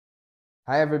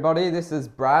Hey everybody, this is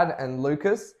Brad and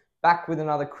Lucas back with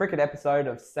another cricket episode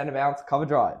of Centre Bounce Cover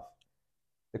Drive,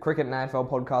 the cricket and AFL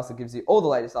podcast that gives you all the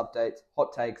latest updates,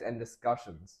 hot takes, and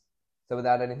discussions. So,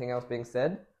 without anything else being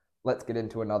said, let's get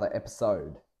into another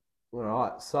episode. All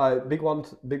right, so big one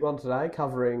today,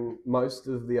 covering most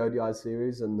of the ODI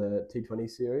series and the T20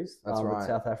 series. That's right. With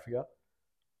South Africa.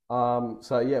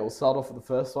 We'll start off with the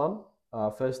first one.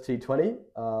 First T20.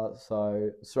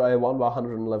 So Australia won by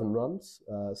 111 runs,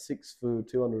 6 for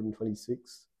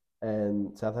 226,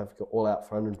 and South Africa all out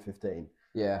for 115.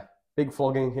 Yeah. Big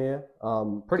flogging here.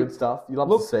 Pretty good stuff. You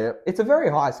love to see it. It's a very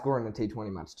high score in a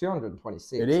T20 match,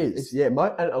 226. It is, and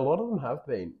a lot of them have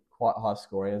been quite high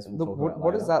scoring. As we'll talk about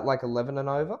what later. is that, like 11 and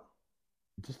over?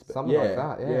 Just about, something like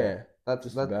that. Yeah.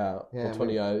 That's about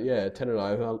 20 over. Yeah, 10 and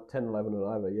over, 10, 11 and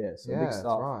over. Yeah, so big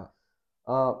stuff.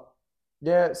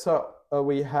 That's right.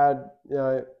 We had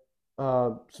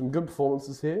some good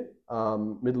performances here.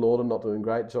 Middle order not doing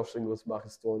great. Josh Inglis,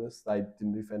 Marcus Stoinis, they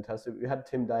didn't do fantastic. We had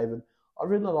Tim David. I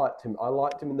really liked him. I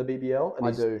liked him in the BBL,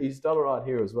 and he's done all right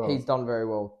here as well. He's done very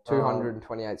well.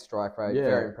 228 strike rate,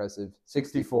 very impressive.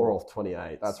 64 off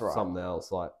 28. That's right. Something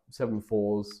else, like 7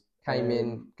 fours. Came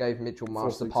in, gave Mitchell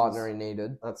Marsh the partner he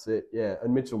needed. That's it, yeah.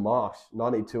 And Mitchell Marsh,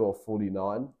 92 off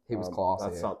 49. He was classy.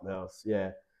 That's something else,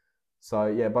 yeah. So,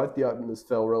 yeah, both the openers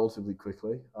fell relatively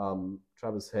quickly.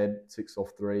 Travis Head, 6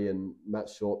 off 3, and Matt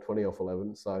Short, 20 off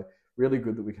 11. So, really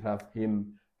good that we could have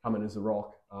him come in as a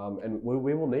rock. And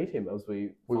we will need him, as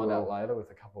we find out later,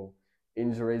 with a couple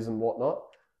injuries and whatnot.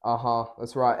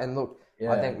 That's right. And look,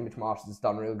 I think Mitch Marsh has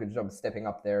done a really good job of stepping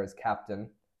up there as captain.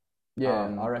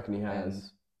 Yeah, I reckon he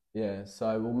has. Yeah,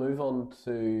 so we'll move on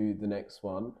to the next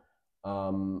one.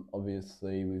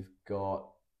 Obviously, we've got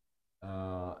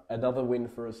another win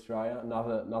for Australia,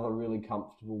 another really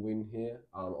comfortable win here.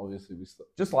 Obviously,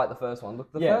 just like the first one.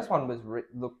 Look, the first one was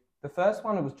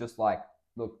it was just like,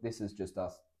 look, this is just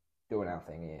us doing our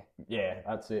thing here. Yeah,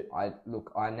 that's it. I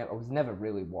was never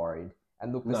really worried.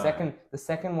 And look, the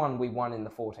second one we won in the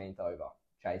 14th over,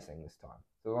 chasing this time.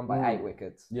 So we won by 8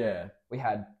 wickets. Yeah, we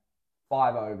had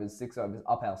 5 overs, 6 overs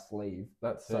up our sleeve.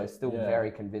 Still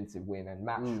very convincing win. And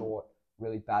Matt Short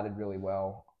really batted really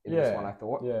well in this one, I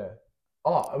thought. Yeah.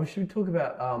 Oh, we should talk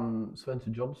about Spencer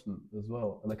Johnson as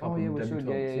well, and a couple of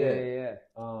debutants. Yeah.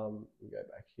 We go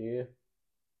back here.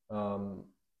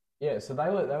 So they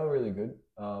were really good.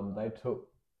 They took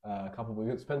a couple of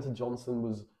wickets. Spencer Johnson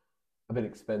was a bit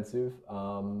expensive.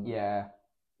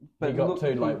 But he got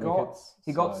 2 late wickets.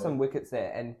 He got some wickets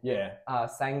there, and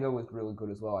Sanger was really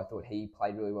good as well. I thought he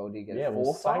played really well. Did he get a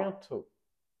 4? Sanger took.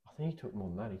 I think he took more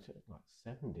than that. He took like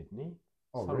 7, didn't he?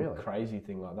 Oh, some really? Crazy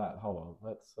thing like that. Hold on,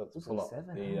 let's pull up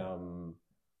 7, the.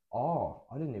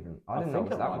 I didn't know it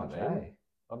was that much. I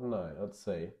don't know. Let's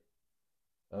see.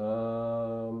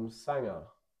 Sanger.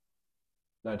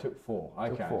 No, it took 4.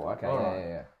 Okay. Took 4. Okay. Right.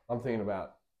 Yeah. I'm thinking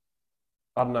about.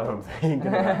 I don't know what I'm thinking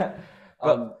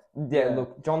about.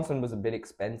 Look, Johnson was a bit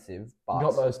expensive, but he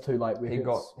got those 2 late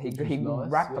wickets. He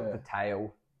wrapped up the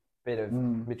tail. Bit of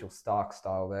Mitchell Starc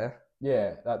style there.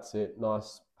 Yeah, that's it.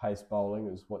 Nice pace bowling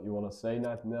is what you want to see.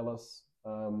 Nathan Ellis,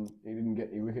 he didn't get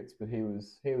any wickets, but he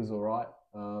was all right.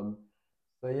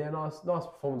 Nice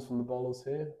performance from the bowlers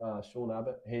here. Sean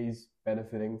Abbott, he's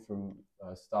benefiting from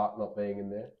Starc not being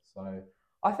in there. So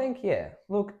I think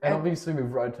Look, and obviously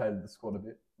we've rotated the squad a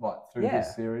bit, like through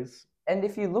this series. And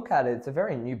if you look at it, it's a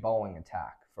very new bowling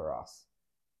attack for us.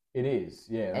 It is,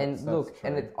 yeah. That's true.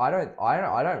 I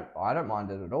don't mind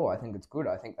it at all. I think it's good.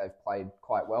 I think they've played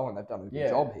quite well and they've done a good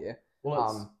job here.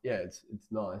 Well, it's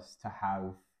nice to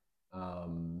have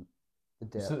the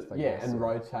depth. And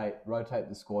rotate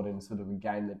the squad in sort of a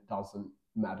game that doesn't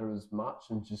matter as much,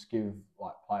 and just give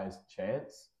like players a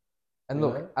chance. And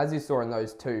look, as you saw in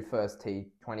those 2 first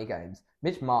T20 games,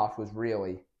 Mitch Marsh was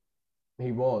really.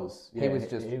 He was. Yeah,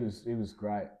 he was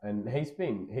great, and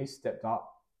he's stepped up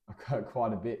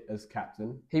quite a bit as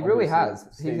captain. He really has.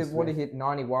 He hit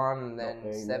 91 and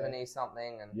then 70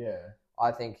 something, and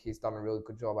I think he's done a really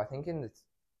good job. I think in the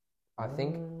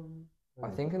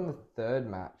third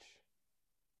match.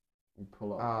 You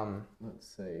pull up. Let's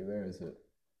see, where is it?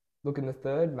 Look, in the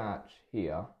third match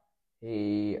here,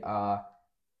 he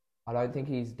I don't think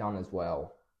he's done as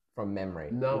well from memory.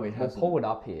 No, he hasn't. We'll pull it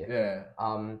up here. Yeah.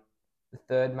 The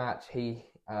third match,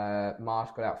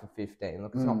 Marsh got out for 15.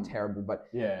 Look, it's not terrible, but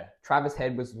Travis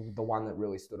Head was the one that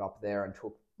really stood up there and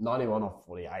took 91 off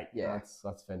 48. Yeah,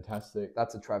 that's fantastic.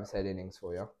 That's a Travis Head innings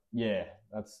for you. Yeah,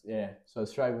 So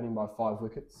Australia winning by 5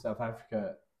 wickets. South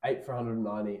Africa 8 for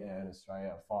 190, and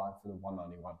Australia 5 for the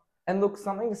 191. And look,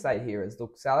 something to say here is,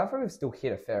 look, South Africa have still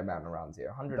hit a fair amount of runs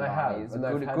here. 190 is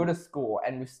good a score,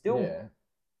 and we've still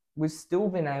we've still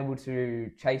been able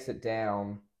to chase it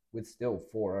down with still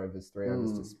 4 overs, 3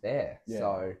 overs to spare. Yeah.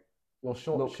 So, Well,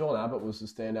 Sean Abbott was the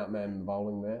standout man in the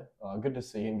bowling there. Good to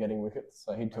see him getting wickets.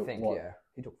 So he took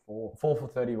he took 4. 4 for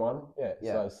 31. Yeah,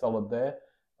 Yeah. so solid there.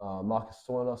 Marcus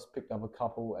Soinos picked up a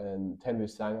couple, and Tenvu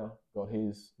Sanger got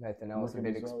his. Nathan Ellis a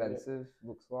bit expensive,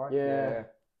 looks like. Yeah.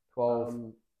 12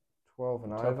 and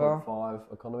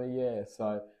 12.5 economy, yeah.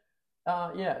 So,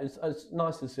 it's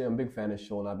nice to see. I'm a big fan of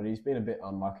Sean Abbott. He's been a bit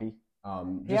unlucky.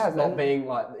 Just not being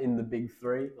like in the big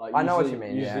 3. Like I know what you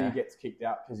mean. Usually he gets kicked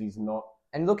out because he's not.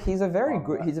 And look, he's a very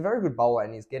good bowler,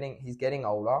 and he's getting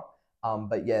older.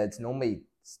 But yeah, it's normally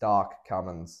Stark,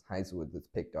 Cummins, Hazelwood that's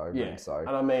picked over. Yeah. And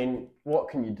I mean, what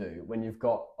can you do when you've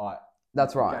got like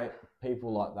that's right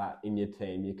people like that in your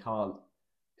team? You can't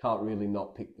really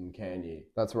not pick them, can you?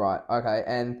 That's right. Okay,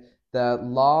 and the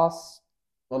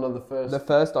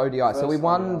first ODI. So we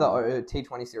won the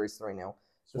T20 series 3-0.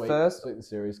 The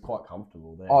series quite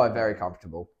comfortable there. Oh, very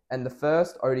comfortable. And the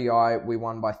first ODI we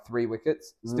won by 3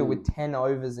 wickets, still with 10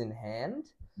 overs in hand.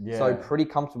 Yeah. So pretty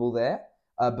comfortable there.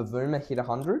 Bavuma hit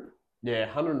 100. Yeah,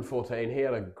 114. He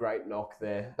had a great knock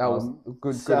there. That was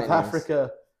good. South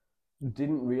Africa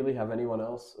didn't really have anyone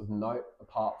else of note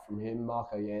apart from him.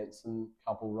 Marco Jansen,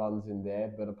 couple runs in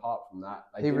there, but apart from that,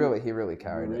 he really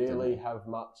carried it. Really have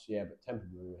much, but Temple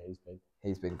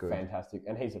he's been good, fantastic,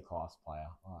 and he's a class player.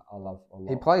 I love.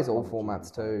 He plays all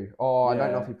formats too. I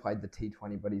don't know if he played the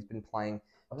T20, but he's been playing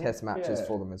test matches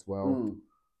for them as well.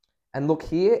 And look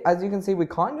here, as you can see, we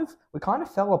kind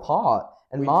of fell apart.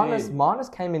 And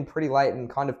Marnus came in pretty late and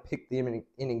kind of picked the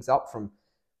innings up from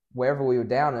wherever we were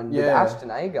down. And with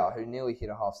Ashton Agar, who nearly hit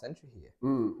a half century here.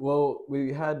 Well,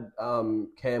 we had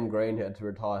Cam Green had to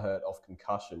retire hurt off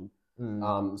concussion.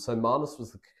 So Marnus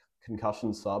was the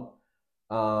concussion sub.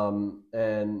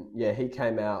 And he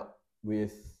came out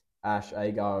with Ash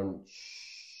Agar and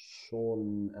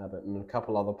Sean Abbott and a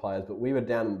couple other players, but we were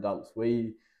down in the dumps.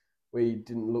 We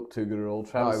didn't look too good at all.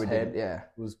 Travis Head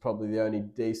was probably the only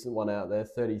decent one out there,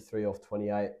 33 off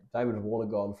 28. David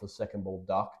Warner gone for second ball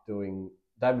duck, doing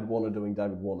David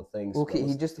Warner things. Look,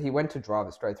 he went to drive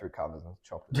it straight through covers and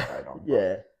chopped it straight on.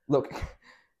 Look,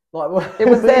 it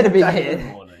was there to be hit.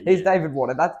 He's David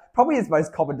Warner. That's probably his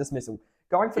most common dismissal.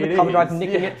 Going for the cover drive,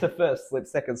 nicking it to first slip,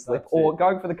 second slip, or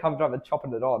going for the cover drive and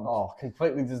chopping it on. Oh,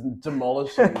 completely just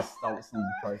demolishing the stumps in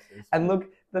the process. And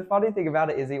look, the funny thing about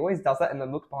it is he always does that and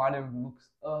then looks behind him and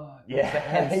looks, the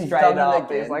head straight up.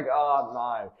 He's like, oh,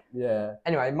 no. Yeah.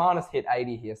 Anyway, Marnus hit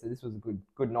 80 here, so this was a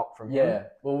good knock from him. Yeah.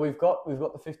 Well, we've got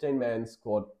the 15-man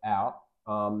squad out.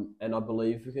 And I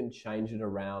believe we can change it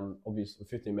around, obviously,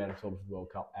 the 15-man squad of the World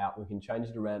Cup out. We can change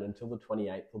it around until the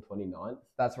 28th or 29th.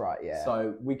 That's right, yeah.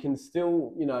 So we can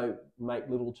still, make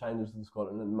little changes to the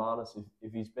squad. And then Marnus,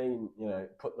 if he's been,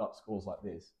 putting up scores like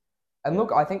this. And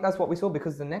look, I think that's what we saw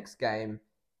because the next game,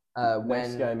 he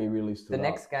really stood up. The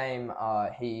next game,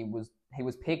 he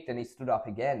was picked and he stood up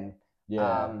again.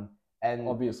 Yeah. And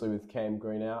obviously with Cam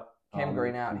Green out. He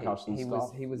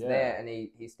was there and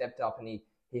he stepped up and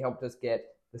he helped us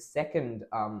get the second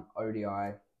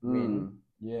ODI win.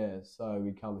 Yeah, so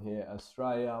we come here,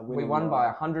 Australia. We won by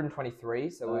 123,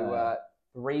 so we were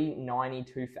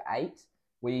 392 for 8.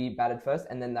 We batted first,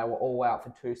 and then they were all out for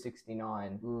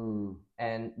 269.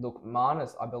 And look,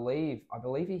 Marnus, I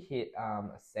believe he hit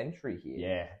a century here.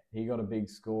 Yeah, he got a big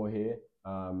score here.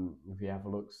 If you have a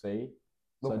look, see.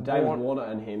 So David Warner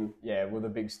and him, were the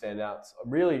big standouts. A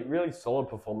really, really solid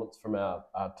performance from our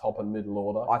top and middle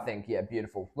order. I think,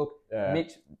 beautiful. Look,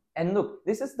 Mitch, and look,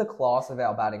 this is the class of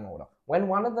our batting order. When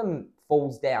one of them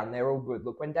falls down, they're all good.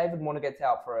 Look, when David Warner gets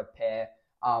out for a pair,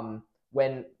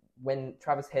 when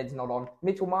Travis Head's not on,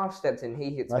 Mitchell Marsh steps in,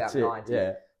 he hits about 90.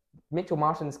 Yeah. Mitchell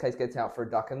Marsh in this case gets out for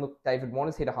a duck, and look, David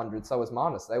Warner's hit 100, so has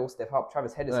Marnus. They all step up.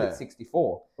 Travis Head has hit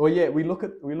 64. Well, we look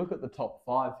at the top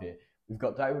 5 here. We've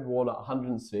got David Warner,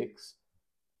 106.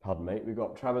 Pardon me. We've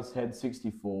got Travis Head,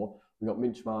 64. We've got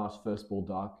Mitch Marsh, first ball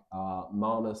duck.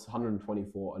 Marnus,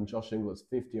 124. And Josh Inglis,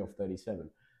 50 off 37.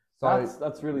 So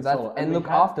that's really solid. And look,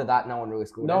 after that, no one really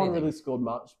scored anything. No one really scored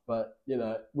much. But,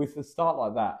 with a start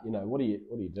like that, what do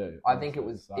you do? I think it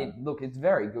was... Look, it's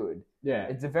very good. Yeah.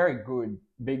 It's a very good...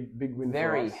 Big win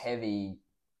very for us. Heavy,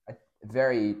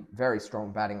 very, very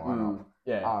strong batting lineup.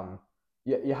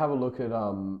 You have a look at...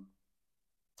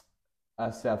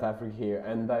 South Africa here,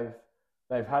 and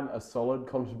they've had a solid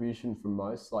contribution from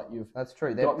most. That's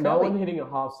true. They've got no one hitting a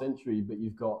half century, but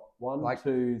you've got 1,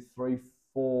 2, 3,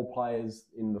 4 players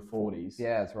in the 40s.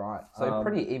 Yeah, that's right. So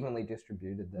pretty evenly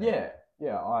distributed there.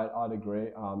 Yeah, I'd agree.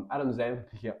 Adam Zampa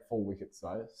picking up 4 wickets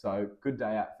though, so good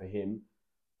day out for him.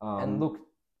 And look,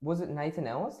 was it Nathan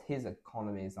Ellis? His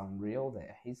economy is unreal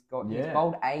there. He's Yeah.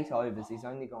 bowled 8 overs. He's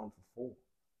only gone for 4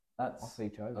 That's off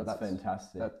each over. that's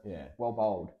fantastic. Yeah. Well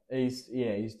bowled.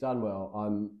 He's done well.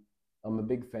 I'm a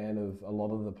big fan of a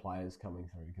lot of the players coming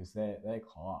through because they're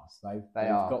class.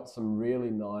 They've are. got some really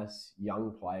nice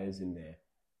young players in there,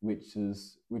 which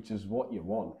is what you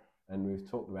want. And we've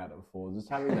talked about it before. Just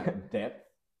having that depth.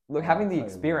 Look, having the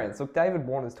experience. Look, David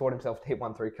Warner's taught himself to hit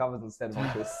 1-3 covers instead of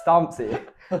onto his stumps here.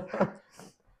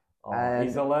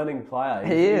 He's a learning player.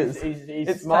 He is.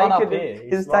 He's smart up here.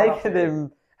 It's taken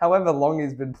him however long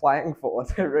he's been playing for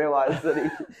to realise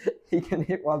that he can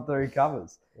hit 1-3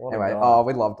 covers. Anyway,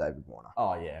 we love David Warner.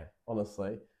 Oh, yeah,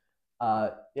 honestly.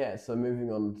 So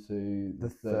moving on to the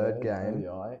third game.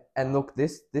 ODI. And look,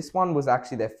 this one was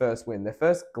actually their first win, their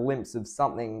first glimpse of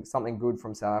something good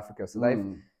from South Africa. So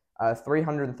they've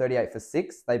 338 for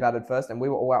 6. They batted first, and we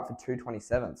were all out for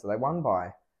 227. So they won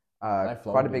by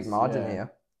quite a big margin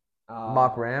here.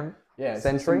 Mark Ram,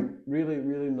 century. So really,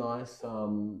 really nice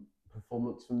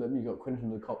performance from them. You got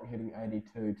Quinton de Kock hitting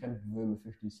 82, Temple Boomer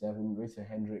 57, Risa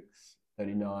Hendricks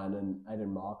 39, and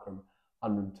Aiden Markram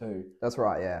 102. That's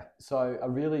right, yeah. So a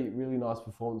really, really nice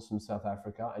performance from South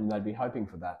Africa, and they'd be hoping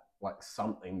for that, like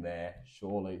something there,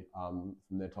 surely, from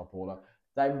their top order.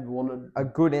 David Warner... A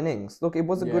good innings. Look, it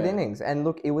was a good innings. And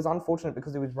look, it was unfortunate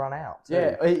because he was run out too.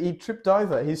 Yeah, he tripped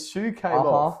over. His shoe came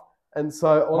off. And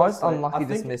so, honestly, most unlucky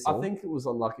dismissal. I think it was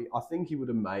unlucky. I think he would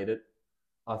have made it.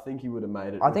 I think he would have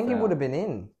been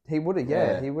in. He would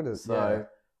have, he would have. So,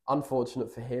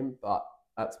 unfortunate for him, but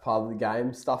that's part of the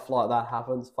game. Stuff like that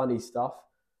happens. Funny stuff.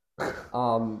 But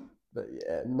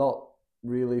yeah, not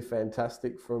really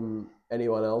fantastic from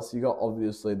anyone else. You got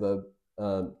obviously the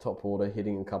top order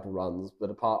hitting a couple runs, but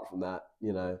apart from that,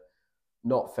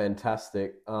 not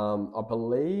fantastic. I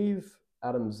believe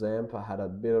Adam Zampa had a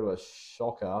bit of a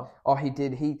shocker. Oh, he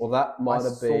did. That might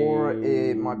have been...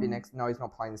 It might be next... No, he's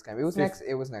not playing this game. It was next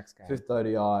game. Fifth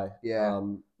ODI. Yeah.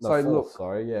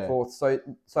 Fourth. So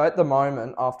at the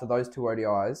moment, after those 2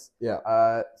 ODIs, yeah.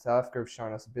 South Africa have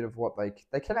shown us a bit of what they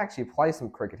can actually play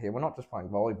some cricket here. We're not just playing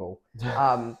volleyball.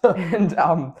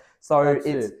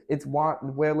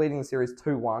 We're leading the series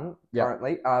 2-1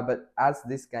 currently. But as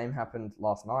this game happened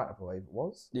last night, I believe it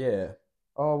was. Yeah.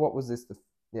 Oh, what was this?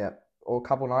 Or a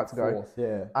couple of nights ago. Fourth,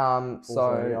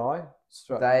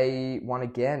 they won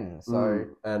again. So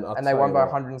and they won by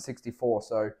 164.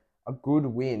 So a good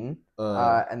win.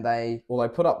 And they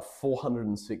put up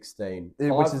 416,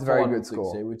 which is a very good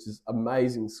score, which is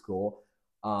amazing score.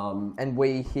 And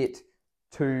we hit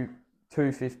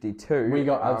 252. We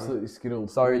got absolutely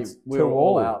skittled. So we were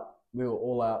all out. We were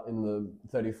all out in the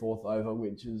 34th over,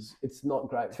 it's not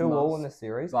great. 2-2 in the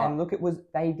series. And look, it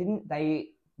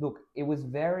was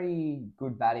very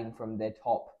good batting from their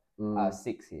top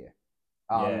 6 here.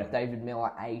 David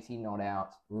Miller, 80 not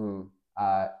out.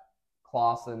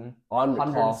 Klaasen,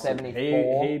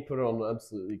 174. He put on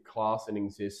absolutely class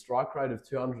innings here. Strike rate of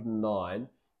 209.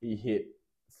 He hit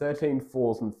 13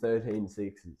 fours and 13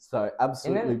 sixes. So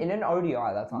absolutely... In an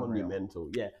ODI, that's monumental.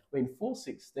 Unreal. Yeah.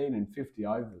 416 in 50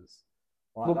 overs.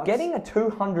 Look, getting a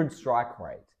 200 strike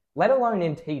rate, let alone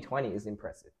in T20, is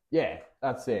impressive. Yeah,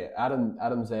 that's it.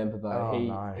 Adam Zampa,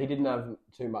 though, he didn't have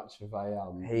too much of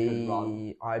a good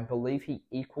run. I believe he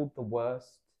equaled the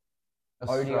worst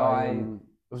Australian, ODI.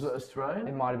 Was it Australian?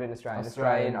 It might have been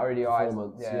Australian ODI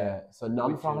performance. Yeah. So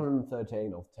none for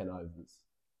 113 off 10 overs.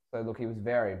 So look, he was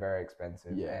very, very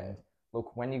expensive. Yeah. And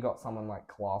look, when you got someone like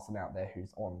Klaasen out there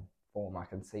who's on form, I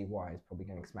can see why he's probably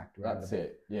getting smacked around That's a bit.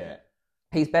 it. Yeah.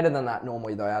 He's better than that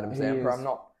normally, though, Adam Zampa. Is.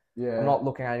 I'm not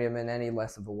looking at him in any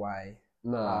less of a way.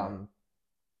 No.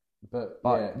 But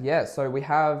so we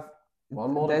have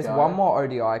one more. There's one more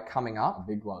ODI coming up. A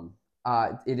big one.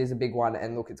 It is a big one,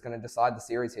 and look, it's going to decide the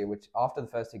series here. Which after the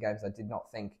first 2 games, I did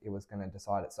not think it was going to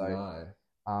decide it. So,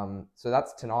 so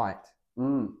that's tonight.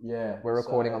 Yeah. We're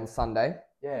recording on Sunday.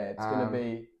 Yeah, it's going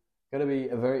to be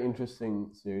a very interesting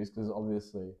series because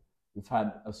obviously we've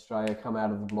had Australia come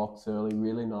out of the blocks early.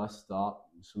 Really nice start.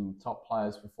 Some top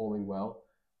players performing well.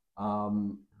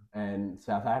 And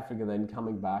South Africa then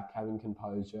coming back, having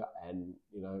composure and,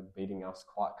 beating us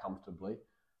quite comfortably.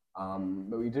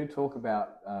 But we do talk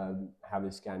about how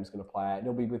this game's going to play out.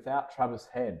 It'll be without Travis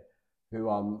Head,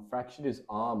 who fractured his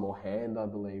arm or hand, I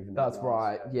believe. That's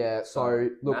right, yeah. So,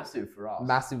 look, massive for us.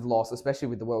 Massive loss, especially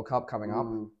with the World Cup coming up.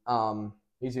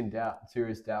 He's in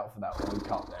serious doubt for that World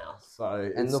Cup now. So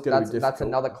and look, that's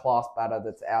another class batter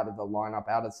that's out of the lineup,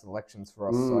 out of selections for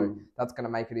us. So that's going to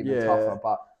make it even tougher.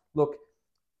 But look,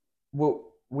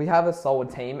 we have a solid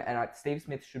team, and Steve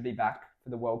Smith should be back for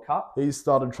the World Cup. He's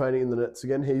started training in the nets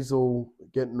again. He's all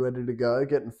getting ready to go,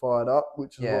 getting fired up,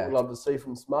 which is what we love to see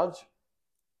from Smudge.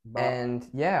 But, and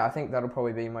I think that'll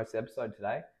probably be most of the episode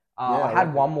today. Yeah, I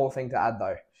had one more thing to add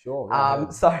though. Sure. Yeah.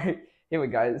 So here we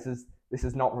go. This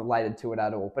is not related to it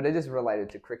at all, but it is related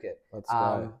to cricket. Let's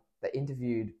go. They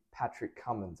interviewed Patrick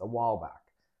Cummins a while back.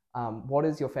 What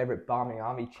is your favourite Barmy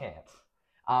Army chant?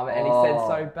 And he said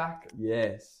so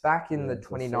back in the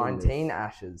 2019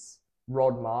 Ashes.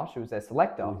 Rod Marsh, who was their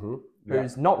selector,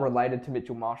 who's not related to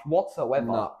Mitchell Marsh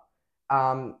whatsoever.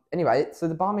 No. Anyway, so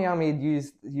the Barmy Army had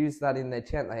used that in their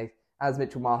chant. As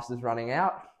Mitchell Marsh is running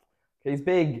out, he's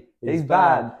big, he's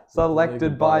bad,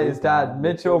 selected by his dad,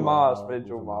 Mitchell Marsh.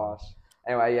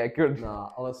 Anyway, good.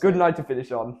 Good note to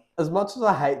finish on. As much as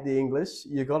I hate the English,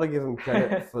 you got to give them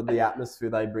credit for the atmosphere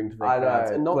they bring to their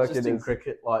crowds, and not just in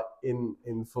cricket, like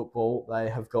in football, they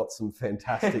have got some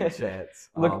fantastic chants.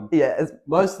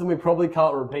 Most of them we probably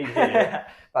can't repeat here.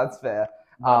 That's fair.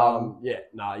 You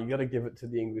got to give it to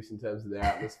the English in terms of their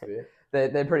atmosphere.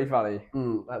 They're pretty funny.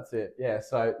 That's it. Yeah,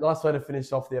 so nice way to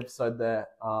finish off the episode there.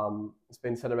 It's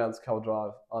been Centre Bounce Cover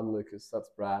Drive. I'm Lucas, that's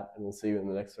Brad, and we'll see you in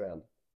the next round.